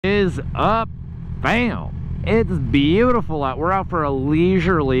Is up, fam. It's beautiful out. We're out for a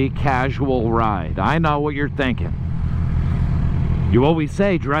leisurely casual ride. I know what you're thinking. You always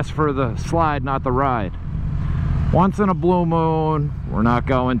say dress for the slide, not the ride. Once in a blue moon, we're not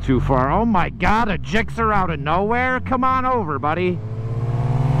going too far. Oh my god, a Gixxer out of nowhere? Come on over, buddy.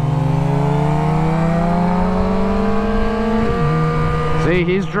 See,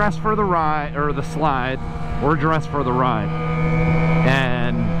 he's dressed for the ride, or the slide. We're dressed for the ride.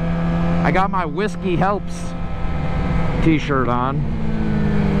 And I got my Whiskey Helps t-shirt on.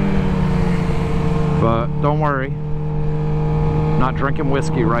 But don't worry, not drinking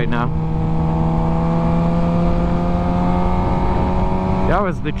whiskey right now. Yo,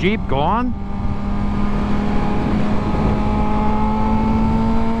 is the Jeep gone?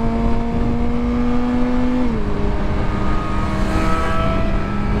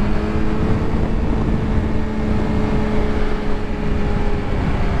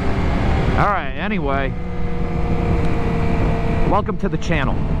 Anyway, welcome to the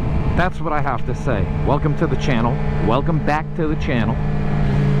channel. That's what I have to say. Welcome to the channel. Welcome back to the channel.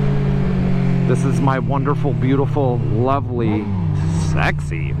 This is my wonderful, beautiful, lovely,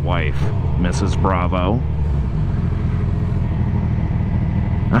 sexy wife, Mrs. Bravo.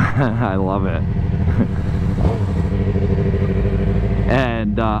 I love it.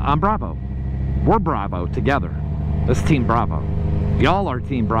 And I'm Bravo. We're Bravo together. This is Team Bravo. Y'all are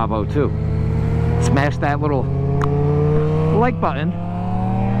Team Bravo too. Smash that little like button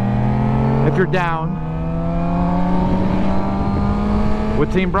if you're down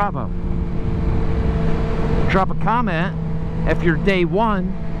with Team Bravo. Drop a comment if you're day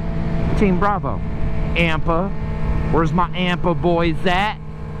one Team Bravo. AMPA, where's my AMPA boys at?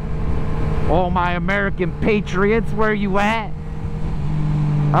 All my American patriots, where you at?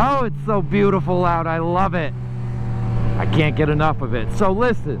 Oh, it's so beautiful out. I love it. I can't get enough of it. So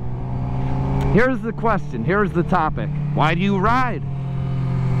listen. Here's the question, here's the topic. Why do you ride?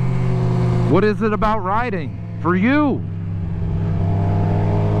 What is it about riding for you?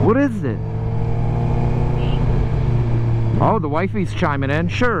 What is it? Oh, the wifey's chiming in.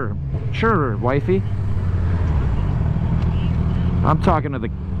 Sure, wifey. I'm talking to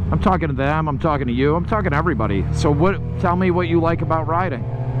them, I'm talking to you, I'm talking to everybody. So tell me what you like about riding.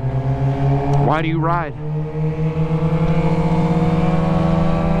 Why do you ride?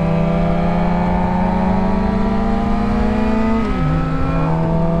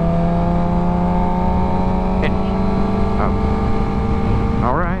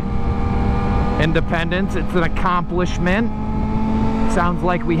 Independence, it's an accomplishment. Sounds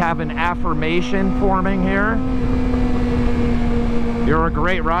like we have an affirmation forming here. You're a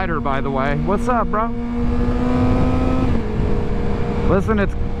great rider, by the way. What's up, bro? Listen,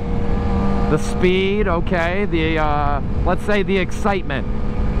 it's the speed, okay, the let's say the excitement.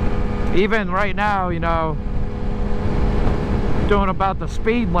 Even right now, you know, doing about the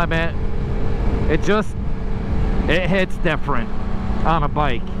speed limit, it hits different on a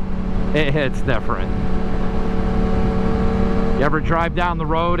bike. It hits different. You ever drive down the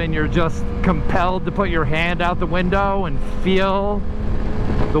road and you're just compelled to put your hand out the window and feel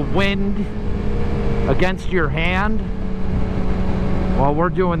the wind against your hand? Well, we're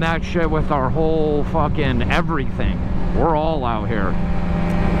doing that shit with our whole fucking everything. We're all out here.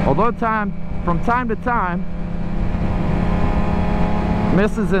 Although from time to time,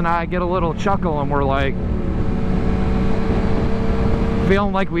 Mrs. and I get a little chuckle and we're like,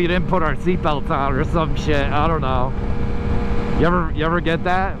 feeling like we didn't put our seatbelts on or some shit. I don't know. You ever get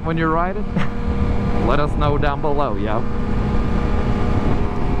that when you're riding? Let us know down below, yo.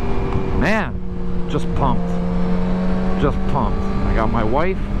 Man, just pumped. Just pumped. I got my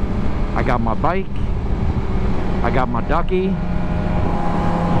wife. I got my bike. I got my ducky.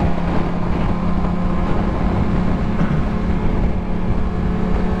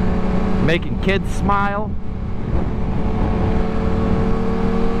 Making kids smile.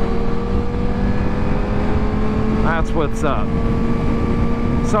 That's what's up.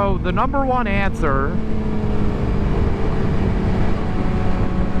 So the number one answer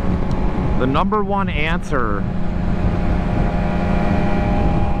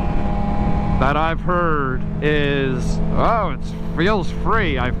that I've heard is, oh, it feels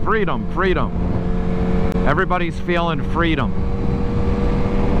free. Freedom. Everybody's feeling freedom.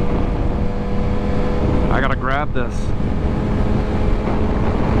 I gotta grab this.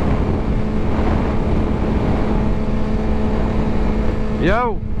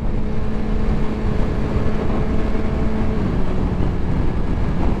 Yo!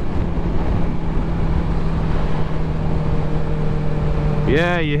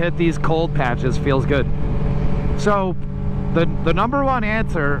 Yeah, you hit these cold patches, feels good. So the number one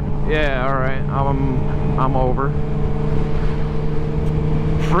answer, yeah, all right, I'm over.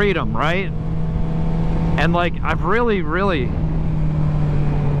 Freedom, right? And like, I've really,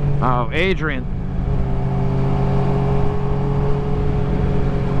 oh, Adrian.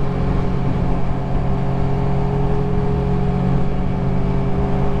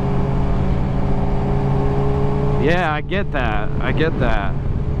 Yeah, I get that. I get that.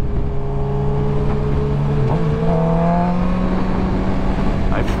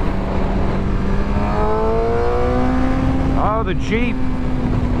 Oh, the Jeep.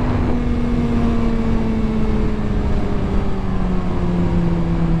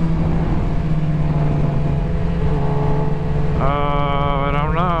 I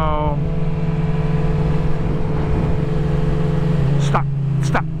don't know. Stop.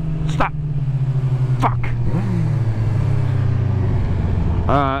 Stop. Stop. Fuck.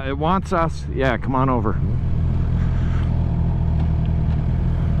 It wants us. Yeah, come on over.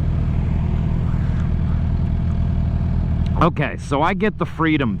 Okay, so I get the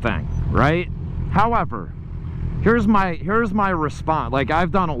freedom thing, right? However, here's my response. Like,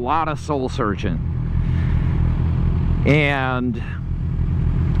 I've done a lot of soul searching, and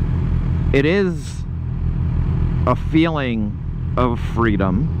it is a feeling of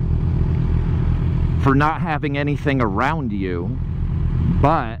freedom for not having anything around you,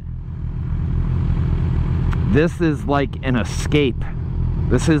 but this is like an escape.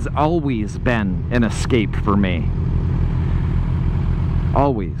 This has always been an escape for me.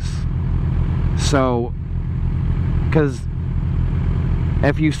 Always. So, because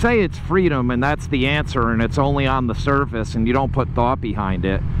if you say it's freedom and that's the answer and it's only on the surface and you don't put thought behind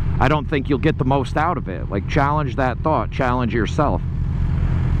it, I don't think you'll get the most out of it. Like, challenge that thought, challenge yourself.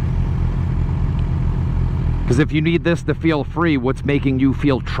 Because if you need this to feel free, what's making you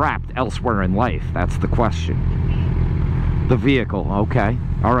feel trapped elsewhere in life? That's the question. The vehicle, okay.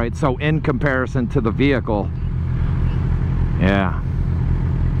 All right, so in comparison to the vehicle, yeah.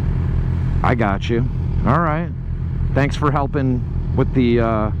 I got you. All right. Thanks for helping with the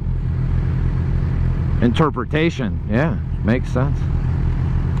interpretation. Yeah, makes sense.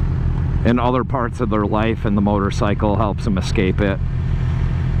 In other parts of their life, and the motorcycle helps them escape it.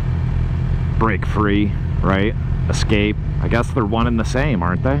 Break free, right? Escape. I guess they're one and the same,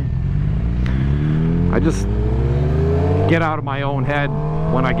 aren't they? I just get out of my own head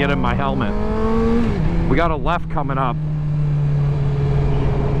when I get in my helmet. We got a left coming up.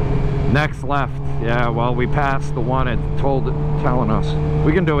 Next left. Yeah, well, we passed the one it telling us.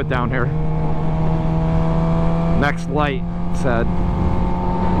 We can do it down here. Next light said.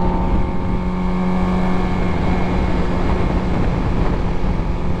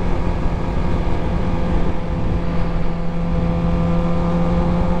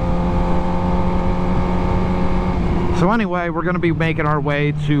 So anyway, we're going to be making our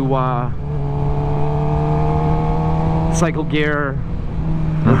way to Cycle Gear.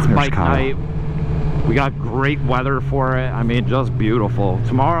 It's bike night. We got great weather for it. I mean, just beautiful.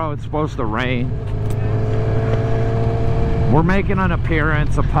 Tomorrow it's supposed to rain. We're making an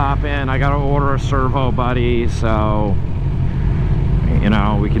appearance, a pop-in. I gotta order a servo, buddy, so you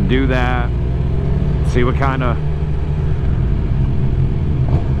know, we can do that. See what kind of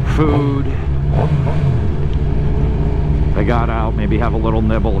food they got out. Maybe have a little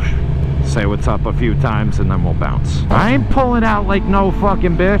nibble. Say what's up a few times and then we'll bounce. I ain't pulling out like no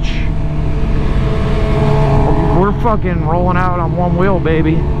fucking bitch. We're fucking rolling out on one wheel,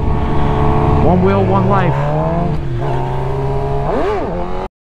 baby. One wheel, one life.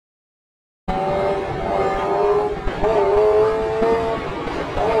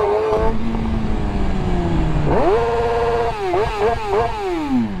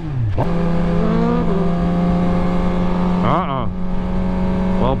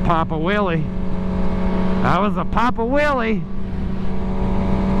 Well, Papa Willie. That was a Papa Willie.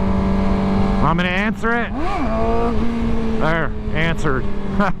 Want me to answer it? There, answered.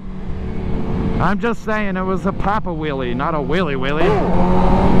 I'm just saying it was a Papa Willie, not a Willy Willy.